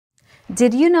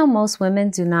Did you know most women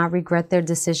do not regret their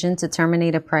decision to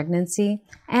terminate a pregnancy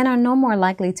and are no more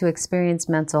likely to experience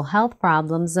mental health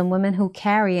problems than women who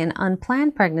carry an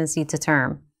unplanned pregnancy to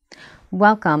term?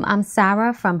 Welcome, I'm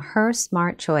Sarah from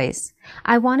HerSmartChoice.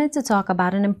 I wanted to talk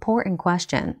about an important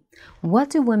question. What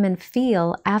do women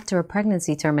feel after a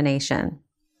pregnancy termination?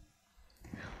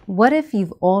 What if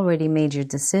you've already made your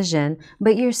decision,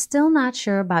 but you're still not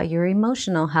sure about your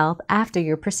emotional health after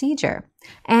your procedure?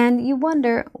 And you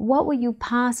wonder, what will you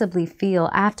possibly feel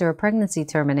after a pregnancy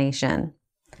termination?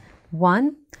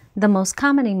 1. The most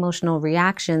common emotional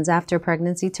reactions after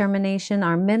pregnancy termination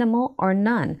are minimal or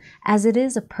none, as it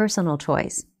is a personal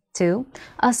choice. 2.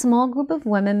 A small group of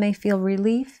women may feel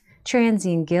relief,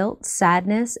 transient guilt,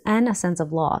 sadness, and a sense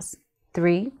of loss.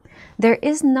 3. There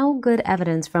is no good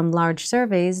evidence from large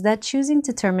surveys that choosing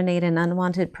to terminate an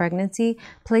unwanted pregnancy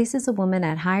places a woman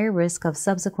at higher risk of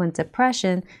subsequent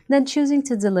depression than choosing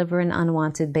to deliver an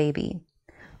unwanted baby.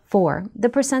 4. The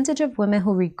percentage of women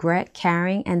who regret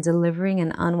carrying and delivering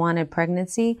an unwanted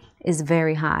pregnancy is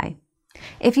very high.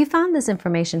 If you found this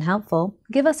information helpful,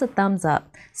 give us a thumbs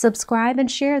up, subscribe, and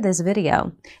share this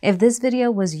video. If this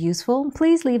video was useful,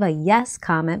 please leave a yes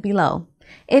comment below.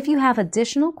 If you have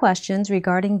additional questions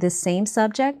regarding this same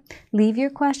subject, leave your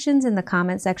questions in the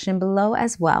comment section below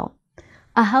as well.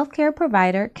 A healthcare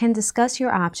provider can discuss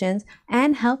your options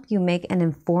and help you make an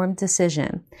informed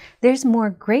decision. There's more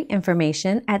great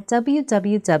information at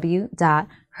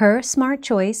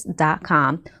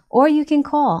www.HerSmartChoice.com, or you can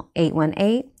call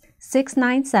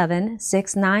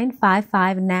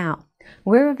 818-697-6955 now.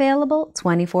 We're available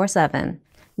 24/7.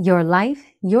 Your life,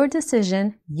 your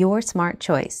decision, your smart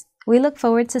choice. We look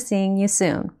forward to seeing you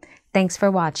soon. Thanks for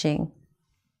watching.